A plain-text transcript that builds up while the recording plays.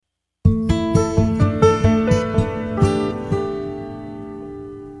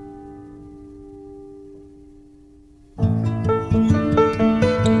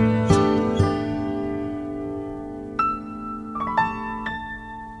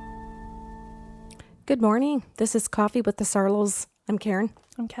Good morning. This is Coffee with the Sarlos. I'm Karen.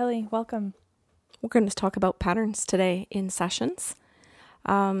 I'm Kelly. Welcome. We're going to talk about patterns today in sessions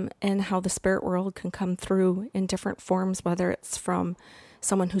and how the spirit world can come through in different forms, whether it's from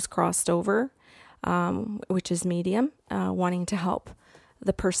someone who's crossed over, which is medium, wanting to help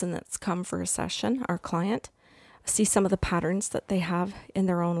the person that's come for a session, our client, see some of the patterns that they have in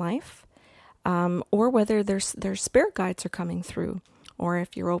their own life, or whether their spirit guides are coming through, or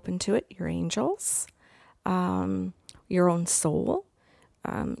if you're open to it, your angels, your own soul,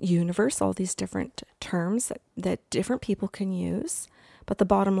 universe, all these different terms that different people can use. But the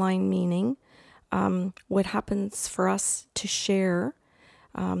bottom line meaning, what happens for us to share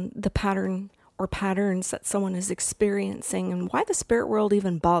the pattern or patterns that someone is experiencing and why the spirit world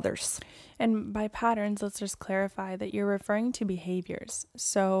even bothers. And by patterns, let's just clarify that you're referring to behaviors.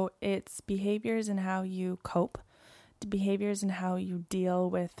 So it's behaviors and how you cope, behaviors and how you deal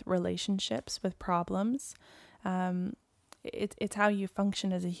with relationships, with problems. It's how you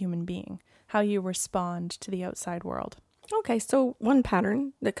function as a human being, how you respond to the outside world. Okay, so one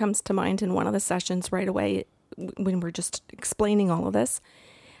pattern that comes to mind in one of the sessions right away when we're just explaining all of this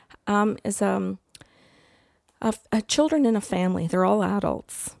is a children in a family. They're all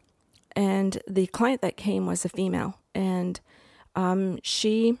adults. And the client that came was a female. And her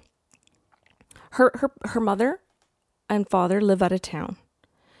mother and father live out of town,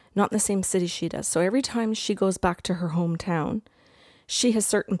 not in the same city she does. So every time she goes back to her hometown, she has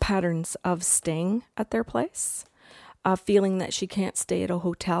certain patterns of staying at their place, feeling that she can't stay at a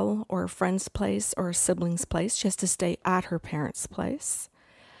hotel or a friend's place or a sibling's place. She has to stay at her parents' place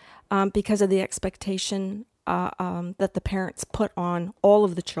because of the expectation that the parents put on all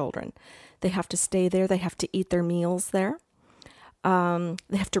of the children. They have to stay there. They have to eat their meals there.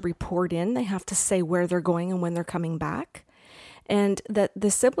 They have to report in. They have to say where they're going and when they're coming back. And that the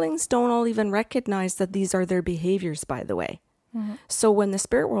siblings don't all even recognize that these are their behaviors, by the way. Mm-hmm. So when the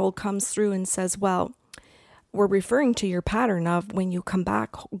spirit world comes through and says, well, we're referring to your pattern of when you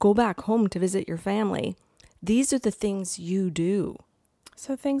go back home to visit your family, these are the things you do.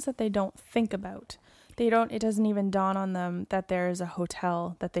 So things that they don't think about. It doesn't even dawn on them that there is a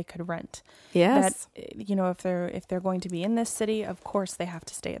hotel that they could rent. Yes. That, if they're going to be in this city, of course they have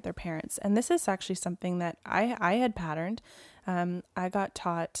to stay at their parents. And this is actually something that I had patterned. I got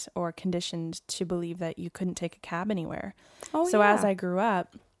taught or conditioned to believe that you couldn't take a cab anywhere. So as I grew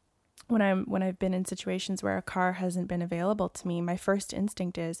up, when I've been in situations where a car hasn't been available to me, my first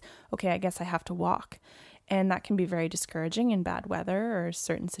instinct is, okay, I guess I have to walk. And that can be very discouraging in bad weather or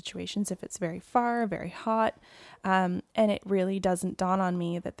certain situations if it's very far, very hot. And it really doesn't dawn on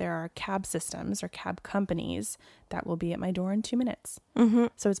me that there are cab systems or cab companies that will be at my door in 2 minutes. Mm-hmm.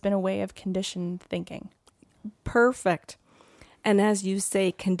 So it's been a way of conditioned thinking. Perfect. And as you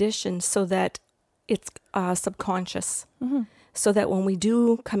say, conditioned so that it's subconscious. Mm-hmm. So that when we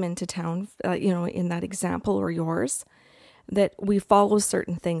do come into town, in that example or yours, that we follow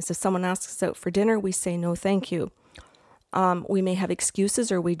certain things. If someone asks us out for dinner, we say, no, thank you. We may have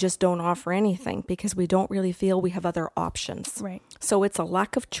excuses or we just don't offer anything because we don't really feel we have other options. Right. So it's a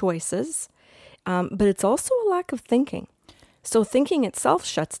lack of choices, but it's also a lack of thinking. So thinking itself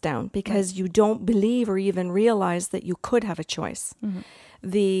shuts down because you don't believe or even realize that you could have a choice. Mm-hmm.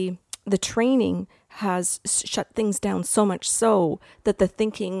 The training has shut things down so much so that the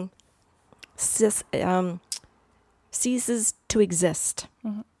thinking ceases to exist.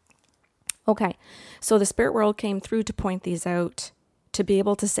 Mm-hmm. Okay, so the spirit world came through to point these out, to be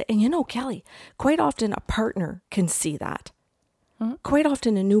able to say, and Kelly, quite often a partner can see that. Mm-hmm. Quite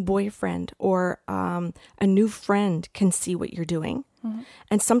often a new boyfriend or a new friend can see what you're doing. Mm-hmm.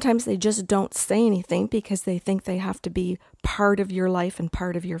 And sometimes they just don't say anything because they think they have to be part of your life and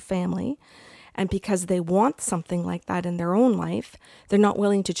part of your family. And because they want something like that in their own life, they're not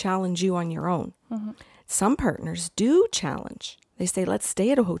willing to challenge you on your own. Mm-hmm. Some partners do challenge. They say, let's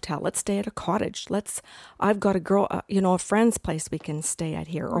stay at a hotel. Let's stay at a cottage. I've got a friend's place we can stay at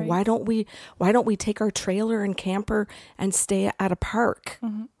here. Or right. why don't we take our trailer and camper and stay at a park?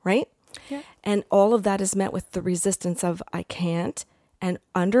 Mm-hmm. Right? Yeah. And all of that is met with the resistance of I can't. And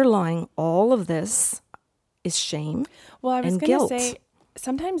underlying all of this is shame and guilt. Well, I was going to say,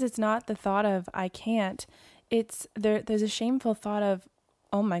 sometimes it's not the thought of I can't. It's there's a shameful thought of,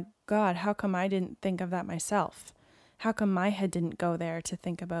 oh my God, how come I didn't think of that myself? How come my head didn't go there to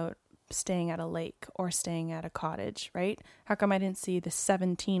think about staying at a lake or staying at a cottage, right? How come I didn't see the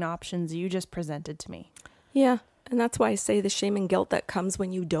 17 options you just presented to me? Yeah, and that's why I say the shame and guilt that comes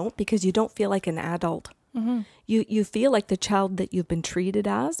when you don't, because you don't feel like an adult. Mm-hmm. You feel like the child that you've been treated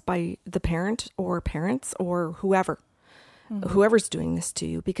as by the parent or parents or whoever. whoever's doing this to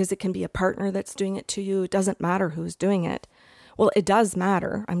you, because it can be a partner that's doing it to you. It doesn't matter who's doing it. Well, it does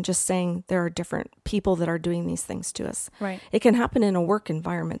matter. I'm just saying there are different people that are doing these things to us. Right. It can happen in a work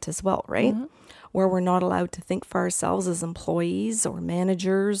environment as well, right? Where we're not allowed to think for ourselves as employees or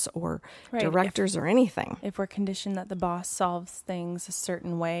managers or directors or anything. If we're conditioned that the boss solves things a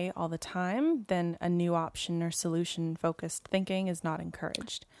certain way all the time, then a new option or solution-focused thinking is not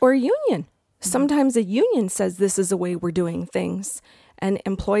encouraged. Or a union. Sometimes a union says this is the way we're doing things. And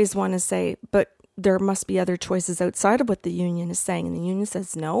employees want to say, but there must be other choices outside of what the union is saying. And the union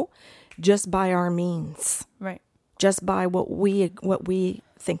says, no, just by our means. Right. Just by what we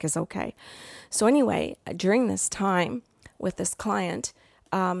think is okay. So anyway, during this time with this client,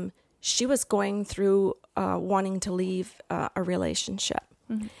 she was going through wanting to leave a relationship.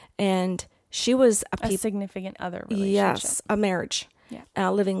 And she was a significant other relationship. Yes, a marriage. Yeah.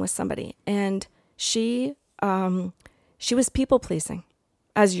 Living with somebody. And she was people pleasing,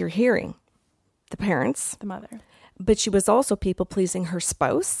 as you're hearing, the parents. The mother. But she was also people pleasing her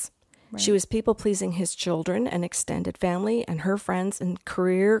spouse. Right. She was people pleasing his children and extended family and her friends and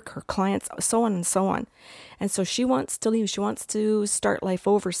career, her clients, so on and so on. And so she wants to leave. She wants to start life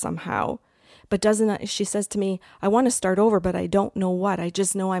over somehow. But she says to me, I want to start over, but I don't know what. I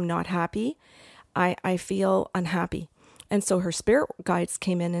just know I'm not happy. I feel unhappy. And so her spirit guides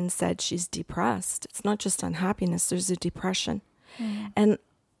came in and said she's depressed. It's not just unhappiness, there's a depression. And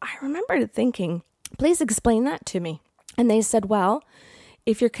I remember thinking, please explain that to me. And they said, well,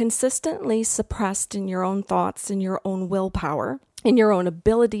 if you're consistently suppressed in your own thoughts, in your own willpower, in your own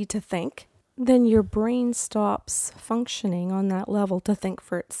ability to think, then your brain stops functioning on that level to think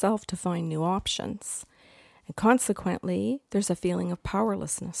for itself, to find new options. And consequently, there's a feeling of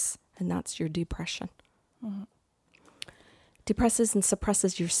powerlessness, and that's your depression. Depresses and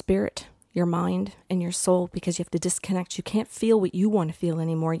suppresses your spirit, your mind, and your soul, because you have to disconnect. You can't feel what you want to feel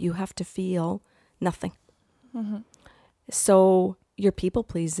anymore. You have to feel nothing. So your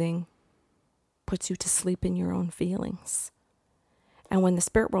people-pleasing puts you to sleep in your own feelings. And when the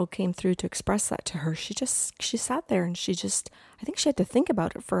spirit world came through to express that to her, she sat there and I think she had to think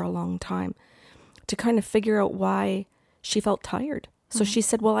about it for a long time to kind of figure out why she felt tired. So she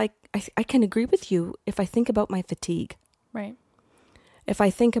said, well, I can agree with you if I think about my fatigue. Right. If I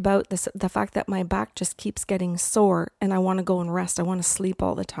think about the fact that my back just keeps getting sore and I want to go and rest, I want to sleep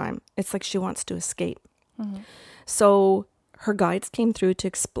all the time. It's like she wants to escape. So her guides came through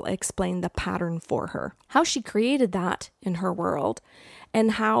to explain the pattern for her, how she created that in her world,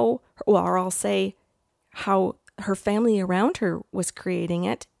 and how her family around her was creating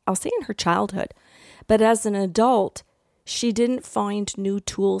it. I'll say in her childhood. But as an adult, she didn't find new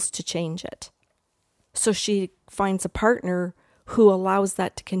tools to change it. So she finds a partner who allows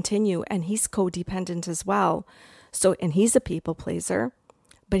that to continue, and he's codependent as well. And he's a people pleaser,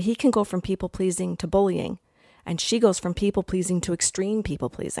 but he can go from people pleasing to bullying, and she goes from people pleasing to extreme people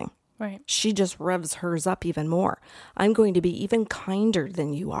pleasing. Right. She just revs hers up even more. I'm going to be even kinder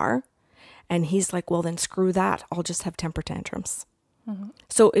than you are. And he's like, well, then screw that. I'll just have temper tantrums.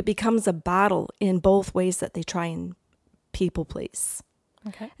 So it becomes a battle in both ways that they try and people please.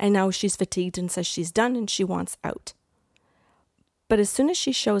 Okay. And now she's fatigued and says she's done and she wants out. But as soon as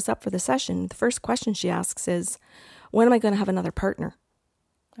she shows up for the session, the first question she asks is, when am I going to have another partner?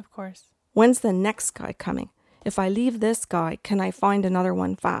 Of course. When's the next guy coming? If I leave this guy, can I find another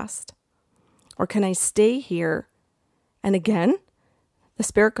one fast? Or can I stay here? And again, the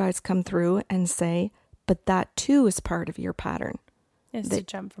spirit guides come through and say, but that too is part of your pattern. Is to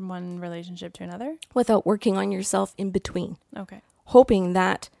jump from one relationship to another? Without working on yourself in between. Okay. Hoping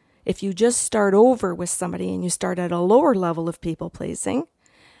that if you just start over with somebody and you start at a lower level of people pleasing,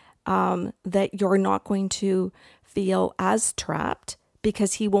 that you're not going to feel as trapped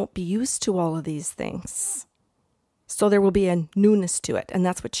because he won't be used to all of these things. So there will be a newness to it. And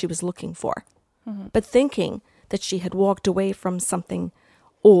that's what she was looking for. But thinking that she had walked away from something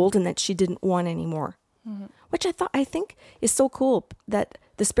old and that she didn't want anymore. Which I think is so cool that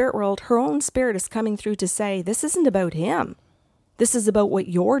the spirit world, her own spirit is coming through to say, this isn't about him. This is about what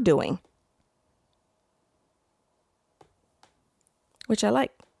you're doing. Which I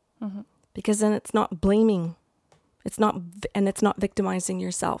like. Because then it's not blaming. It's not victimizing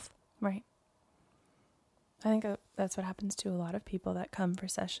yourself. Right. I think that's what happens to a lot of people that come for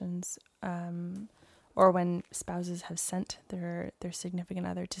sessions, or when spouses have sent their significant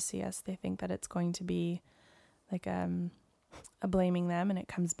other to see us. They think that it's going to be like a blaming them, and it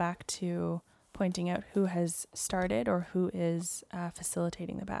comes back to pointing out who has started or who is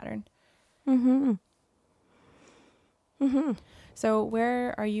facilitating the pattern. Mm-hmm. So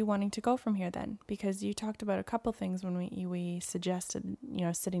where are you wanting to go from here then? Because you talked about a couple things when we suggested,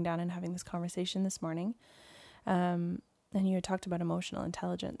 sitting down and having this conversation this morning. And you had talked about emotional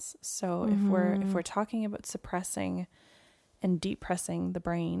intelligence. So if we're talking about suppressing and depressing the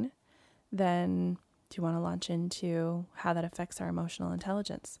brain, then do you want to launch into how that affects our emotional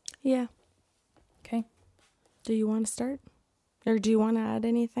intelligence? Yeah. Okay. Do you want to start? Or do you want to add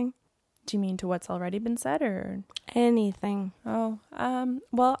anything? Do you mean to what's already been said, or anything? Oh,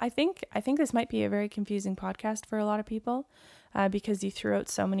 well, I think this might be a very confusing podcast for a lot of people, because you threw out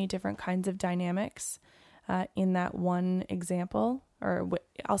so many different kinds of dynamics in that one example, or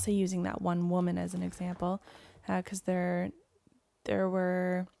I'll say using that one woman as an example, because there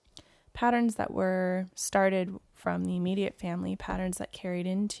were patterns that were started from the immediate family, patterns that carried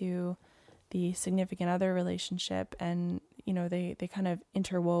into the significant other relationship, and they kind of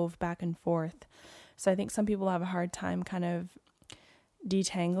interwove back and forth. So I think some people have a hard time kind of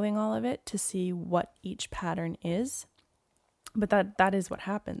detangling all of it to see what each pattern is. But that is what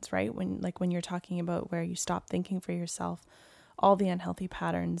happens, right? When you're talking about where you stop thinking for yourself, all the unhealthy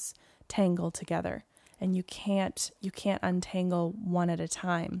patterns tangle together, and you can't untangle one at a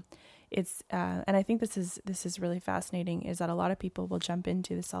time. It's and I think this is really fascinating, is that a lot of people will jump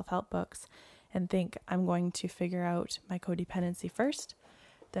into the self-help books and think, I'm going to figure out my codependency first,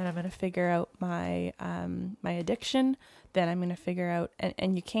 then I'm going to figure out my my addiction, then I'm going to figure out,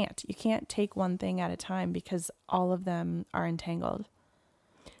 and you can't take one thing at a time, because all of them are entangled.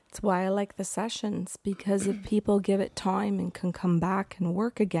 That's why I like the sessions, because if people give it time and can come back and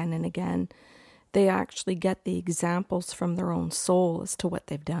work again and again, they actually get the examples from their own soul as to what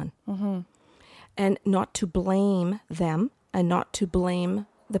they've done. Mm-hmm. And not to blame them, and not to blame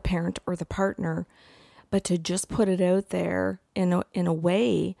the parent or the partner, but to just put it out there in a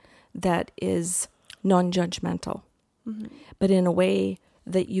way that is non-judgmental, mm-hmm. but in a way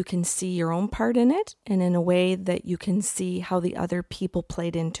that you can see your own part in it, and in a way that you can see how the other people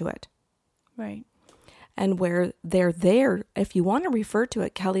played into it. Right. And where they're there, if you want to refer to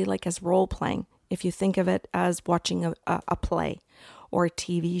it, Kelly, like as role playing, if you think of it as watching a play or a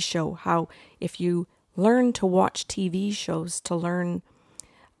TV show, how if you learn to watch TV shows to learn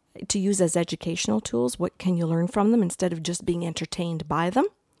to use as educational tools, what can you learn from them instead of just being entertained by them?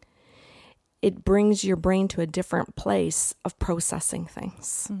 It brings your brain to a different place of processing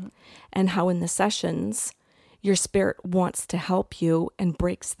things. Mm-hmm. And how in the sessions, your spirit wants to help you and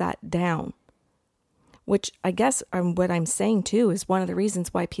breaks that down. Which I guess what I'm saying too is one of the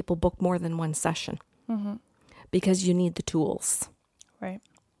reasons why people book more than one session. Mm-hmm. Because you need the tools. Right.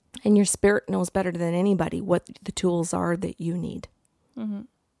 And your spirit knows better than anybody what the tools are that you need. Mm-hmm.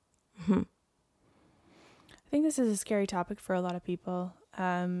 Mm-hmm. I think this is a scary topic for a lot of people,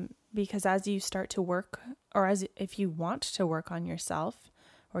 because as you start to work, or if you want to work on yourself,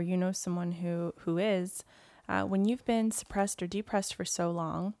 or someone who is, when you've been suppressed or depressed for so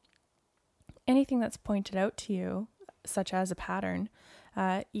long, anything that's pointed out to you, such as a pattern,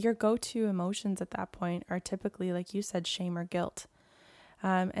 your go-to emotions at that point are typically, like you said, shame or guilt.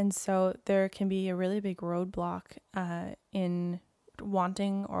 And so there can be a really big roadblock in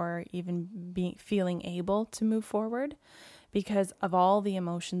wanting or even feeling able to move forward, because of all the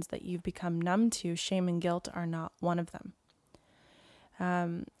emotions that you've become numb to, shame and guilt are not one of them.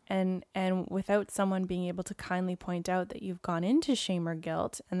 And without someone being able to kindly point out that you've gone into shame or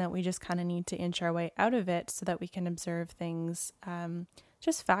guilt, and that we just kind of need to inch our way out of it so that we can observe things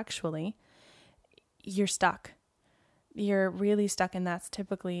just factually, you're stuck. You're really stuck, and that's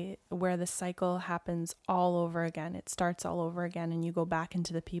typically where the cycle happens all over again. It starts all over again, and you go back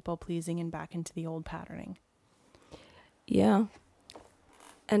into the people pleasing and back into the old patterning. Yeah.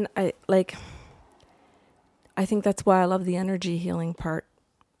 And I think that's why I love the energy healing part.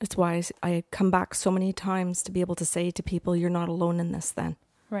 It's why I come back so many times to be able to say to people, you're not alone in this then.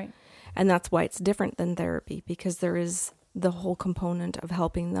 Right. And that's why it's different than therapy, because there is the whole component of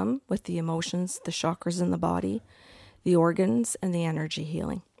helping them with the emotions, the chakras in the body, the organs, and the energy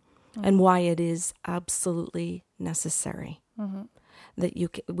healing. Mm-hmm. And why it is absolutely necessary. Mm-hmm.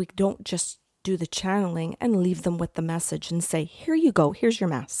 That we don't just do the channeling and leave them with the message and say, here you go, here's your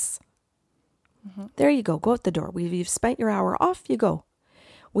mess. Mm-hmm. There you go out the door. You've spent your hour, off you go.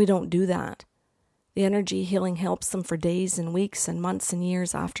 We don't do that. The energy healing helps them for days and weeks and months and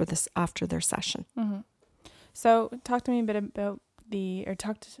years after their session. Mm-hmm. So talk to me a bit about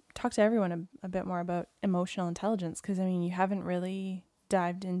talk to everyone a bit more about emotional intelligence, because you haven't really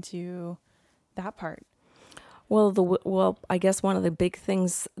dived into that part. Well, I guess one of the big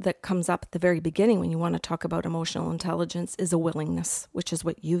things that comes up at the very beginning when you want to talk about emotional intelligence is a willingness, which is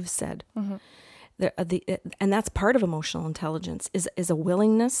what you've said. Mm-hmm. And that's part of emotional intelligence is a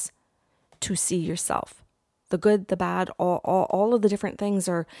willingness to see yourself. The good, the bad, all of the different things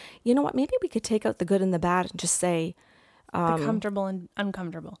are, you know what, maybe we could take out the good and the bad and just say, the comfortable and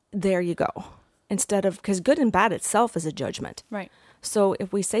uncomfortable. There you go. Instead of, because good and bad itself is a judgment. Right. So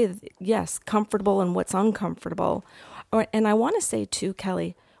if we say, yes, comfortable and what's uncomfortable, and I want to say too,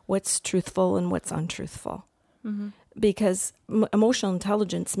 Kelly, what's truthful and what's untruthful. Mm-hmm. Because emotional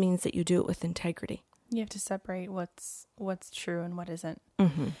intelligence means that you do it with integrity. You have to separate what's true and what isn't.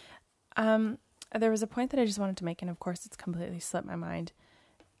 Mm-hmm. There was a point that I just wanted to make, and of course it's completely slipped my mind.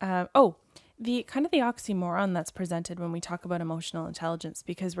 The kind of the oxymoron that's presented when we talk about emotional intelligence,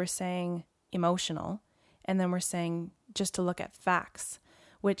 because we're saying emotional, and then we're saying just to look at facts,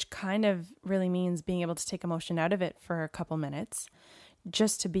 which kind of really means being able to take emotion out of it for a couple minutes,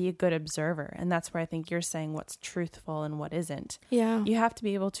 just to be a good observer. And that's where I think you're saying what's truthful and what isn't. Yeah. You have to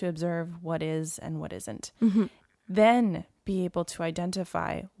be able to observe what is and what isn't. Mm-hmm. Then be able to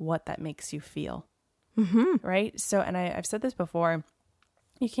identify what that makes you feel. Mm-hmm. Right? So, and I've said this before,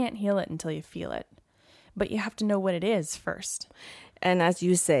 you can't heal it until you feel it, but you have to know what it is first. And as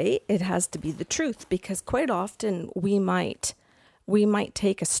you say, it has to be the truth, because quite often we might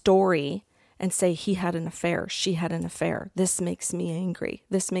take a story and say, he had an affair, she had an affair. This makes me angry.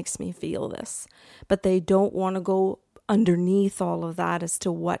 This makes me feel this. But they don't want to go underneath all of that as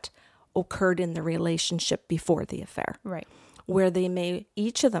to what occurred in the relationship before the affair. Right. Where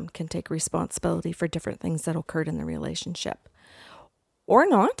each of them can take responsibility for different things that occurred in the relationship. Or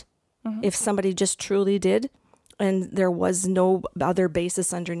not. Mm-hmm. If somebody just truly did, and there was no other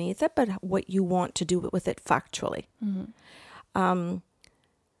basis underneath it, but what you want to do with it factually. Mm-hmm.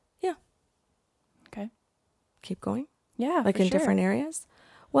 Yeah. Okay. Keep going? Yeah, like in sure. different areas?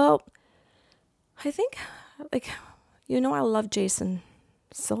 Well, I think, I love Jason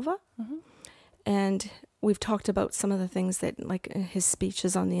Silva. Mm-hmm. And we've talked about some of the things that, like his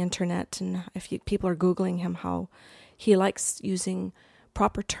speeches on the internet, and if people are Googling him, how he likes using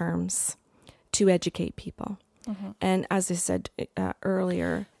proper terms to educate people. Mm-hmm. And as I said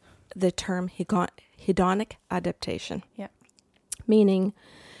earlier, the term hedonic adaptation. Yeah. Meaning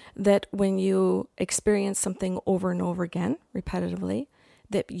that when you experience something over and over again, repetitively,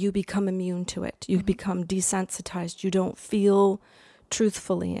 that you become immune to it. You become desensitized. You don't feel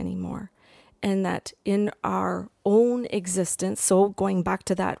truthfully anymore. And that in our own existence, so going back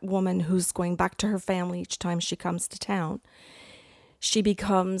to that woman who's going back to her family each time she comes to town, she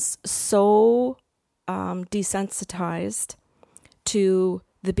becomes so desensitized to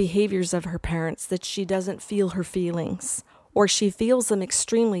the behaviors of her parents that she doesn't feel her feelings, or she feels them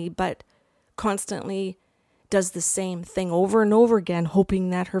extremely, but constantly does the same thing over and over again,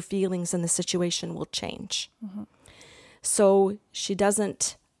 hoping that her feelings in the situation will change. Mm-hmm. So she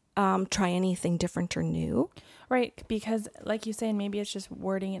doesn't try anything different or new. Right, because like you say, and maybe it's just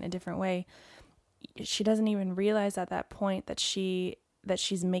wording it in a different way, she doesn't even realize at that point that she's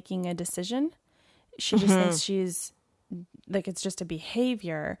making a decision. She just thinks she's like, it's just a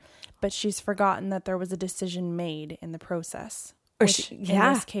behavior, but she's forgotten that there was a decision made in the process. Which in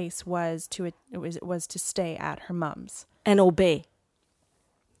this case was to stay at her mom's and obey.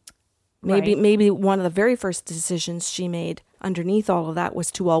 Maybe one of the very first decisions she made underneath all of that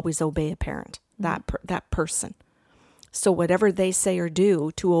was to always obey a parent, that person. So whatever they say or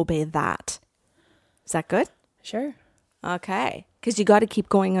do, to obey that. Is that good? Sure. Okay. Because you got to keep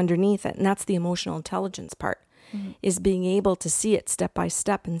going underneath it. And that's the emotional intelligence part, is being able to see it step by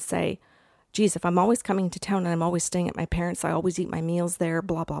step and say, geez, if I'm always coming to town and I'm always staying at my parents', I always eat my meals there,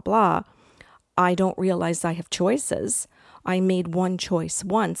 blah, blah, blah. I don't realize I have choices. I made one choice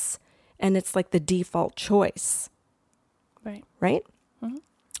once, and it's like the default choice. Right. Right? Mm-hmm.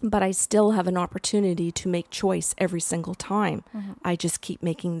 But I still have an opportunity to make choice every single time. Mm-hmm. I just keep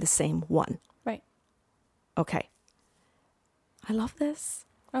making the same one. Right. Okay. I love this.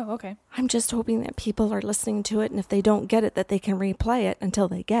 Oh, okay. I'm just hoping that people are listening to it, and if they don't get it, that they can replay it until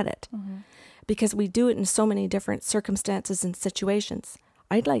they get it. Mm-hmm. Because we do it in so many different circumstances and situations.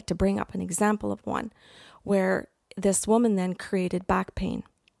 I'd like to bring up an example of one where this woman then created back pain.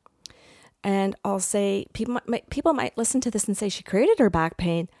 And I'll say, people might listen to this and say she created her back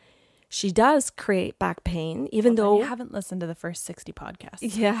pain. She does create back pain, even though you haven't listened to the first 60 podcasts.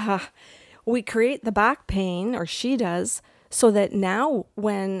 Yeah. We create the back pain, or she does, so that now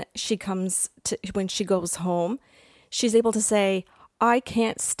when she goes home, she's able to say, I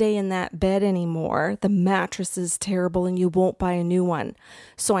can't stay in that bed anymore. The mattress is terrible and you won't buy a new one.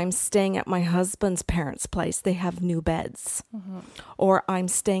 So I'm staying at my husband's parents' place. They have new beds. Mm-hmm. Or I'm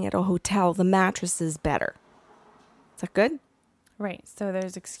staying at a hotel. The mattress is better. Is that good? Right. So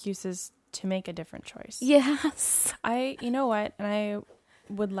there's excuses to make a different choice. Yes. You know what? And I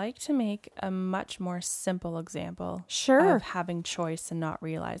would like to make a much more simple example Sure. of having choice and not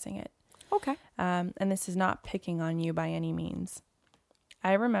realizing it. Okay. And this is not picking on you by any means.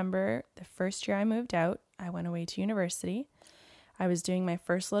 I remember the first year I moved out, I went away to university. I was doing my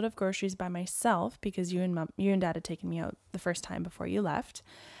first load of groceries by myself because you and Dad had taken me out the first time before you left.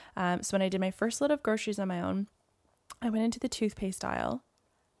 So when I did my first load of groceries on my own, I went into the toothpaste aisle.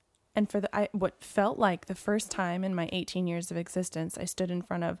 And for what felt like the first time in my 18 years of existence, I stood in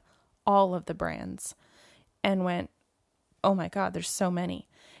front of all of the brands and went, oh my God, there's so many.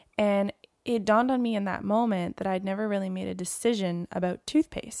 And it dawned on me in that moment that I'd never really made a decision about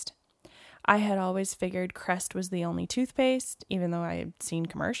toothpaste. I had always figured Crest was the only toothpaste, even though I had seen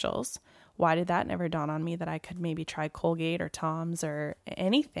commercials. Why did that never dawn on me that I could maybe try Colgate or Tom's or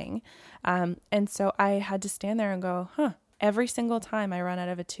anything? And so I had to stand there and go, every single time I run out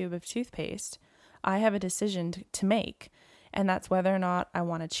of a tube of toothpaste, I have a decision to make. And that's whether or not I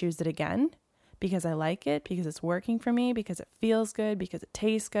want to choose it again because I like it, because it's working for me, because it feels good, because it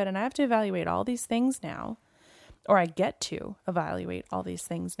tastes good. And I have to evaluate all these things now, or I get to evaluate all these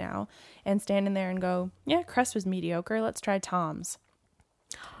things now and stand in there and go, yeah, Crest was mediocre. Let's try Tom's.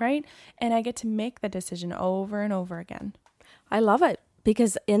 Right? And I get to make the decision over and over again. I love it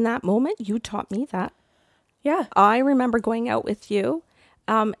because in that moment, you taught me that. Yeah. I remember going out with you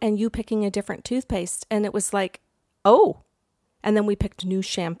and you picking a different toothpaste. And it was like, oh. And then we picked new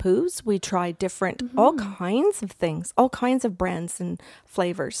shampoos. We tried different, all kinds of things, all kinds of brands and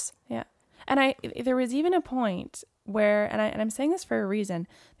flavors. Yeah. And there was even a point where, and I'm saying this for a reason,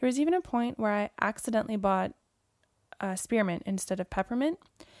 there was even a point where I accidentally bought spearmint instead of peppermint,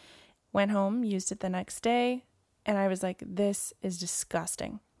 went home, used it the next day, and I was like, this is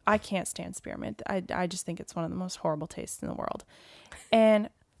disgusting. I can't stand spearmint. I just think it's one of the most horrible tastes in the world.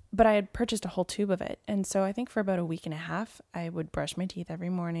 But I had purchased a whole tube of it. And so I think for about a week and a half, I would brush my teeth every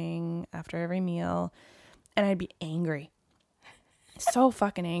morning after every meal, and I'd be angry. So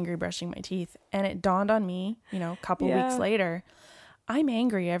fucking angry brushing my teeth. And it dawned on me, a couple weeks later, I'm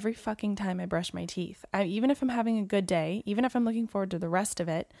angry every fucking time I brush my teeth. Even if I'm having a good day, even if I'm looking forward to the rest of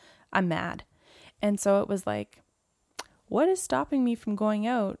it, I'm mad. And so it was like, what is stopping me from going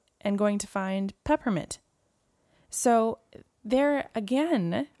out and going to find peppermint? So there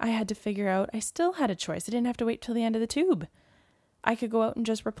again, I had to figure out, I still had a choice. I didn't have to wait till the end of the tube. I could go out and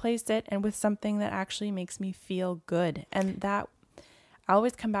just replace it and with something that actually makes me feel good. And that, I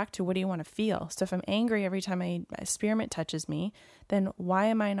always come back to, what do you want to feel? So if I'm angry every time a spearmint touches me, then why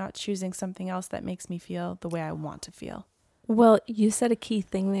am I not choosing something else that makes me feel the way I want to feel? Well, you said a key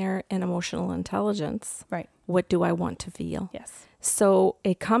thing there in emotional intelligence. Right. What do I want to feel? Yes. So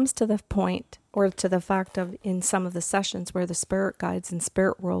it comes to the point, or to the fact of, in some of the sessions where the spirit guides and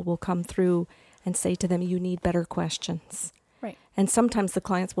spirit world will come through and say to them, you need better questions. Right. And sometimes the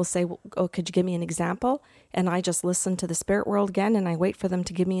clients will say, well, oh, could you give me an example? And I just listen to the spirit world again, and I wait for them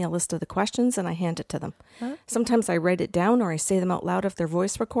to give me a list of the questions, and I hand it to them. Huh? Sometimes I write it down, or I say them out loud if they're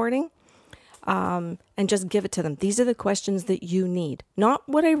voice recording, and just give it to them. These are the questions that you need. Not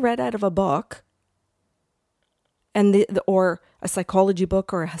what I read out of a book, and or a psychology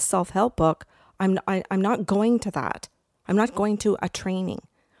book or a self-help book. I'm not going to that. I'm not going to a training.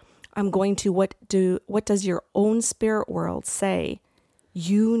 I'm going to what does your own spirit world say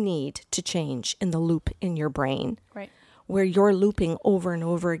you need to change in the loop in your brain, right? Where you're looping over and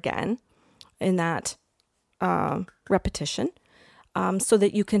over again in that repetition, so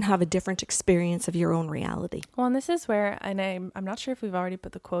that you can have a different experience of your own reality. Well, and this is where, and I'm not sure if we've already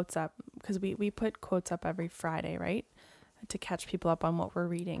put the quotes up, because we put quotes up every Friday, right? To catch people up on what we're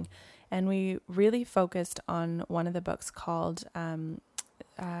reading. And we really focused on one of the books called The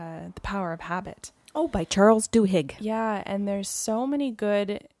Power of Habit. Oh, by Charles Duhigg. Yeah, and there's so many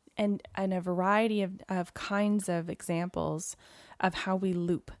good and a variety of kinds of examples of how we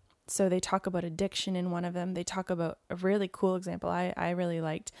loop. So they talk about addiction in one of them. They talk about a really cool example I really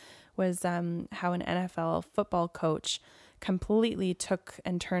liked was how an NFL football coach completely took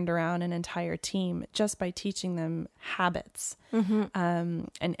and turned around an entire team just by teaching them habits,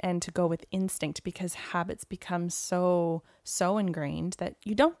 and to go with instinct, because habits become so ingrained that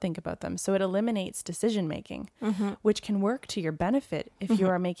you don't think about them. So it eliminates decision making, which can work to your benefit if you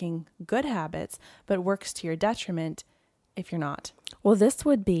are making good habits, but works to your detriment if you're not. Well, this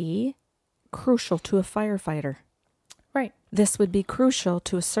would be crucial to a firefighter. Right. This would be crucial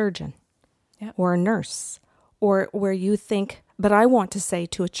to a surgeon or a nurse, or where you think, but I want to say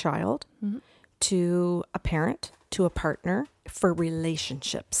to a child, to a parent, to a partner, for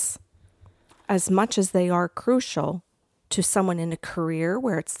relationships. As much as they are crucial to someone in a career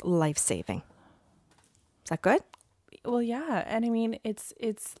where it's life-saving. Is that good? Well, yeah. And I mean, it's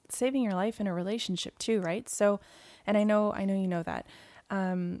saving your life in a relationship too, right? So, and I know you know that.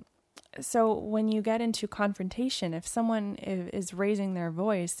 So when you get into confrontation, if someone is raising their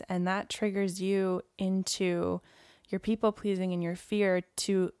voice and that triggers you into your people pleasing and your fear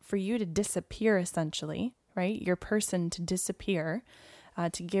for you to disappear, essentially, right? Your person to disappear,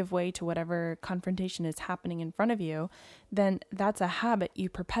 to give way to whatever confrontation is happening in front of you, then that's a habit you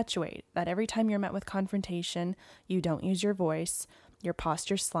perpetuate. That every time you're met with confrontation, you don't use your voice, your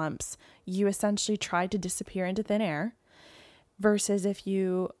posture slumps, you essentially try to disappear into thin air. Versus if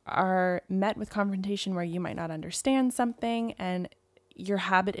you are met with confrontation where you might not understand something and your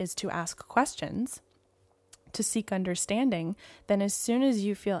habit is to ask questions, to seek understanding, then as soon as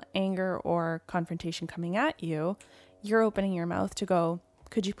you feel anger or confrontation coming at you, you're opening your mouth to go,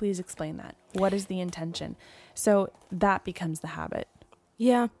 could you please explain that? What is the intention? So that becomes the habit.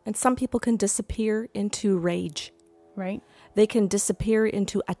 Yeah. And some people can disappear into rage. Right? They can disappear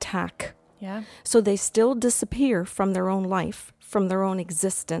into attack. Yeah. So they still disappear from their own life, from their own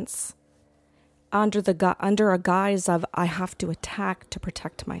existence, under a guise of, I have to attack to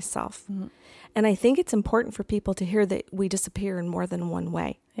protect myself. Mm-hmm. And I think it's important for people to hear that we disappear in more than one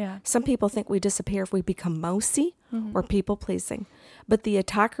way. Yeah. Some people think we disappear if we become mousy or people pleasing, but the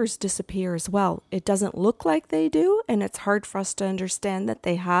attackers disappear as well. It doesn't look like they do, and it's hard for us to understand that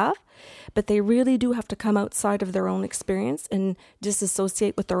they have, but they really do have to come outside of their own experience and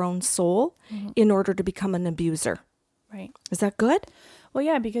disassociate with their own soul in order to become an abuser. Right. Is that good? Well,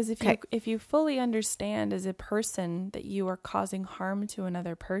 yeah, because if you fully understand as a person that you are causing harm to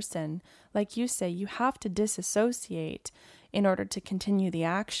another person, like you say, you have to disassociate in order to continue the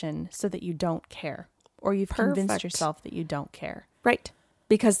action so that you don't care, or you've convinced yourself that you don't care. Right.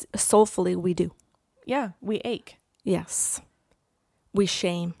 Because soulfully we do. Yeah, we ache. Yes. We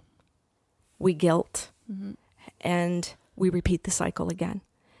shame. We guilt. And we repeat the cycle again.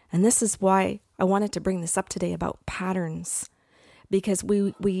 And this is why I wanted to bring this up today about patterns. Because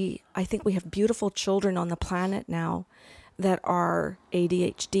I think we have beautiful children on the planet now that are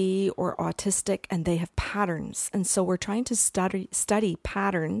ADHD or autistic, and they have patterns. And so we're trying to study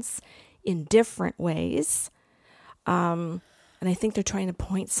patterns in different ways. And I think they're trying to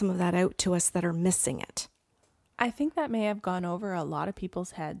point some of that out to us that are missing it. I think that may have gone over a lot of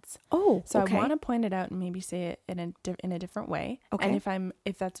people's heads. Oh, so okay. I want to point it out and maybe say it in a different way. Okay. And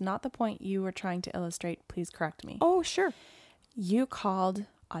if that's not the point you were trying to illustrate, please correct me. Oh, sure. You called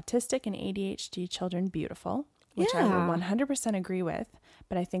autistic and ADHD children beautiful, which I would 100% agree with.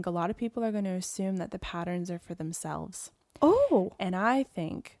 But I think a lot of people are going to assume that the patterns are for themselves. Oh. And I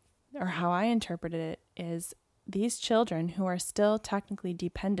think, or how I interpreted it, is these children who are still technically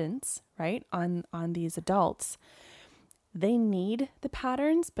dependents, right, on these adults, they need the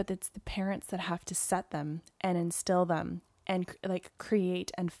patterns, but it's the parents that have to set them and instill them and like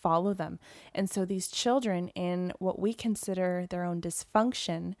create and follow them. And so these children, in what we consider their own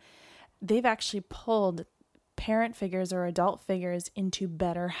dysfunction, they've actually pulled parent figures or adult figures into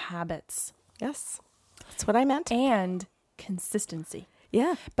better habits. Yes, that's what I meant. And consistency.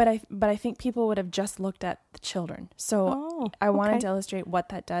 Yeah. But I think people would have just looked at the children. So I wanted to illustrate what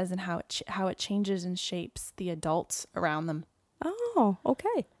that does and how it changes and shapes the adults around them. Oh,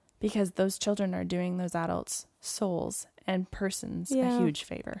 okay. Because those children are doing those adults' souls and persons a huge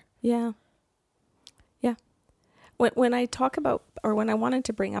favor. Yeah. Yeah. When I talk about, or when I wanted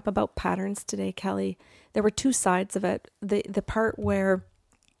to bring up about patterns today, Kelly, there were two sides of it. The part where,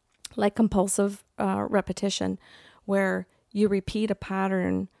 like compulsive repetition, where you repeat a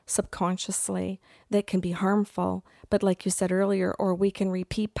pattern subconsciously that can be harmful, but like you said earlier, or we can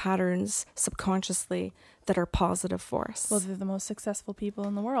repeat patterns subconsciously that are positive for us. Well, they're the most successful people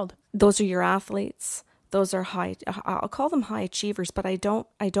in the world. Those are your athletes. Those are I'll call them high achievers, but I don't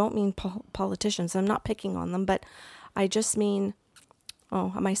mean politicians. I'm not picking on them, but I just mean,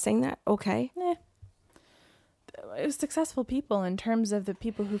 am I saying that? Okay. Successful people in terms of the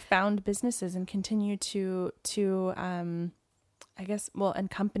people who found businesses and continue to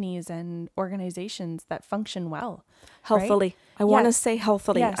and companies and organizations that function well. Healthily. Right? I want to say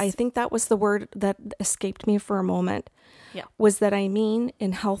healthily. Yes. I think that was the word that escaped me for a moment. Yeah. Was that I mean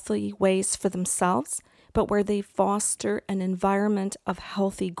in healthy ways for themselves, but where they foster an environment of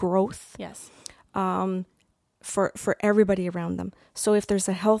healthy growth. Yes. For everybody around them. So if there's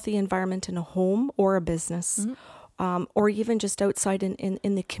a healthy environment in a home or a business, or even just outside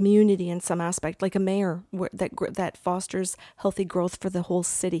in the community in some aspect, like a mayor that fosters healthy growth for the whole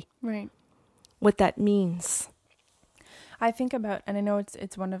city. Right. What that means. I think about, and I know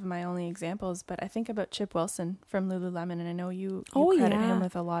it's one of my only examples, but I think about Chip Wilson from Lululemon, and I know you credit him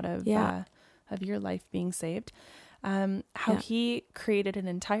with a lot of your life being saved. How he created an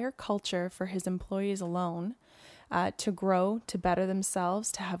entire culture for his employees alone to grow, to better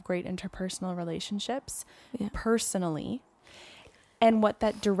themselves, to have great interpersonal relationships personally. And what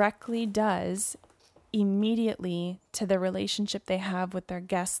that directly does immediately to the relationship they have with their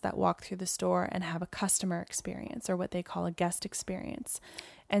guests that walk through the store and have a customer experience, or what they call a guest experience.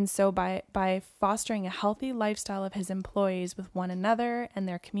 And so by fostering a healthy lifestyle of his employees with one another and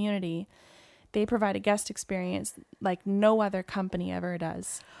their community, they provide a guest experience like no other company ever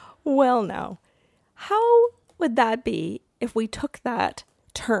does. Well, now, how would that be if we took that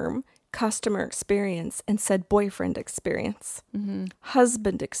term, customer experience, and said boyfriend experience,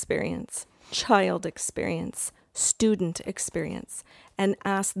 husband experience, child experience, student experience, and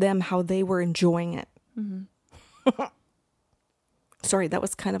asked them how they were enjoying it? Sorry, that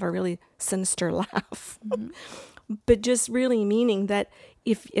was kind of a really sinister laugh. But just really meaning that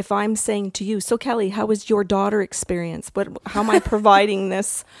if I'm saying to you, so Kelly, how was your daughter experience? How am I providing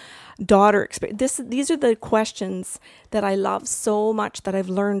this daughter experience? These are the questions that I love so much, that I've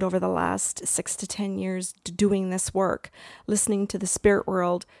learned over the last 6 to 10 years doing this work, listening to the spirit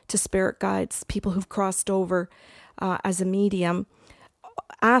world, to spirit guides, people who've crossed over as a medium,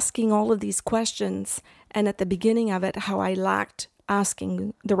 asking all of these questions. And at the beginning of it, how I lacked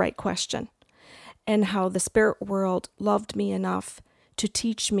asking the right question, and how the spirit world loved me enough to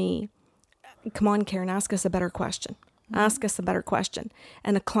teach me, come on, Karen, ask us a better question. Ask us a better question.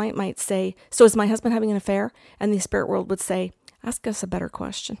 And a client might say, so is my husband having an affair? And the spirit world would say, ask us a better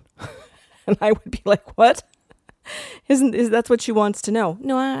question. And I would be like, what? Is that's what she wants to know?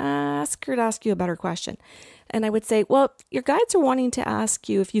 No, ask her to ask you a better question. And I would say, well, your guides are wanting to ask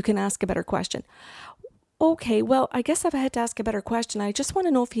you if you can ask a better question. Okay, well, I guess if I had to ask a better question, I just want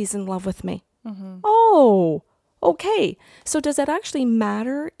to know if he's in love with me. Oh, okay. So does it actually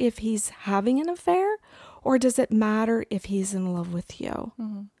matter if he's having an affair, or does it matter if he's in love with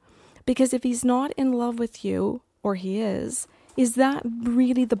you? Because if he's not in love with you, or he is that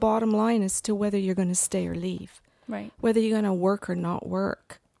really the bottom line as to whether you're going to stay or leave? Right. Whether you're going to work or not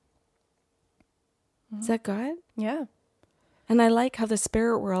work. Is that good? Yeah. And I like how the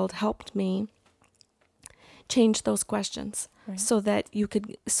spirit world helped me change those questions, so that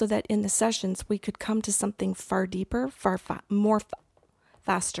in the sessions we could come to something far deeper, faster.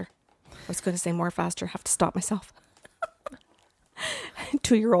 I was going to say more faster. Have to stop myself.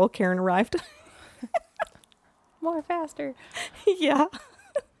 2-year-old Karen arrived. More faster. Yeah.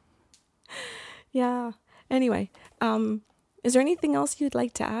 Yeah. Anyway, is there anything else you'd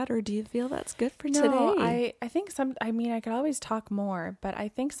like to add, or do you feel that's good for today? No, I think I could always talk more, but I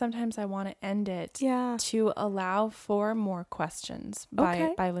think sometimes I want to end it to allow for more questions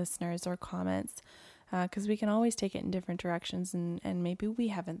by listeners or comments, because we can always take it in different directions, and maybe we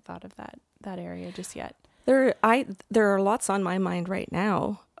haven't thought of that area just yet. There are lots on my mind right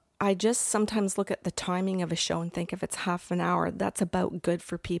now. I just sometimes look at the timing of a show and think if it's half an hour, that's about good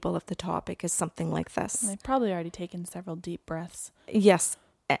for people if the topic is something like this. I've probably already taken several deep breaths. Yes.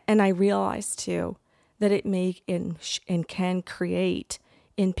 And I realize too that it may and can create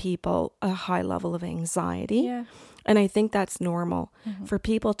in people a high level of anxiety. Yeah. And I think that's normal for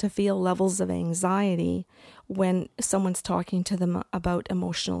people to feel levels of anxiety when someone's talking to them about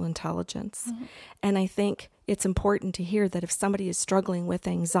emotional intelligence. And I think it's important to hear that if somebody is struggling with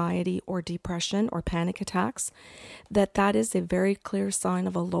anxiety or depression or panic attacks, that is a very clear sign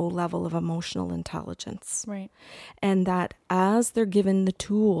of a low level of emotional intelligence. Right. And that as they're given the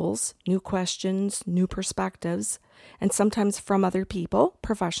tools, new questions, new perspectives, and sometimes from other people,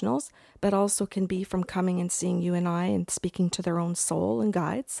 professionals, but also can be from coming and seeing you and I and speaking to their own soul and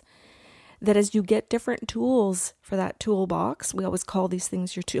guides, that as you get different tools for that toolbox, we always call these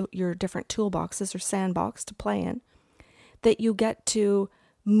things your different toolboxes or sandbox to play in, that you get to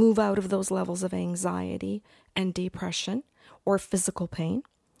move out of those levels of anxiety and depression or physical pain,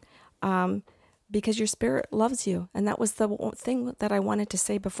 because your spirit loves you. And that was the thing that I wanted to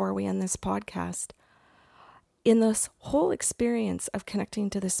say before we end this podcast. In this whole experience of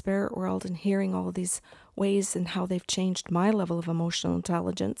connecting to the spirit world and hearing all of these ways and how they've changed my level of emotional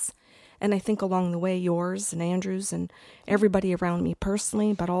intelligence, and I think along the way yours and Andrew's and everybody around me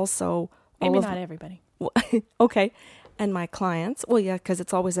personally, but also maybe not everybody. Okay, and my clients. Well, yeah, because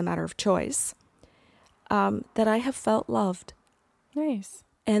it's always a matter of choice. That I have felt loved. Nice.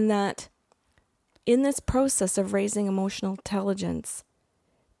 And that in this process of raising emotional intelligence,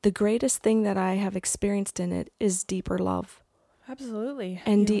 the greatest thing that I have experienced in it is deeper love. Absolutely.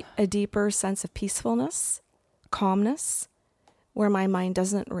 And a deeper sense of peacefulness, calmness, where my mind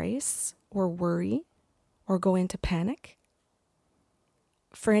doesn't race or worry or go into panic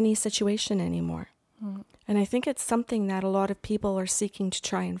for any situation anymore. And I think it's something that a lot of people are seeking to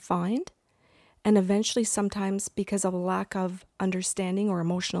try and find. And eventually, sometimes because of a lack of understanding or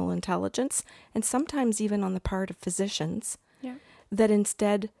emotional intelligence, and sometimes even on the part of physicians, that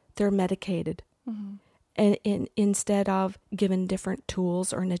instead they're medicated. And instead of given different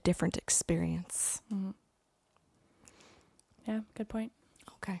tools or in a different experience. Yeah, good point.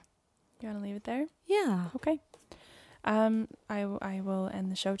 Okay. You want to leave it there? Yeah. Okay. I will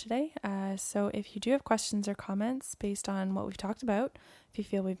end the show today. So if you do have questions or comments based on what we've talked about, if you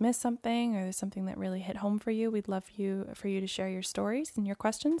feel we've missed something or there's something that really hit home for you, we'd love for you to share your stories and your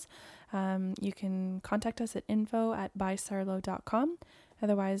questions. You can contact us at info@bysarlo.com.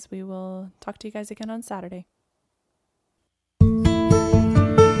 Otherwise, we will talk to you guys again on Saturday.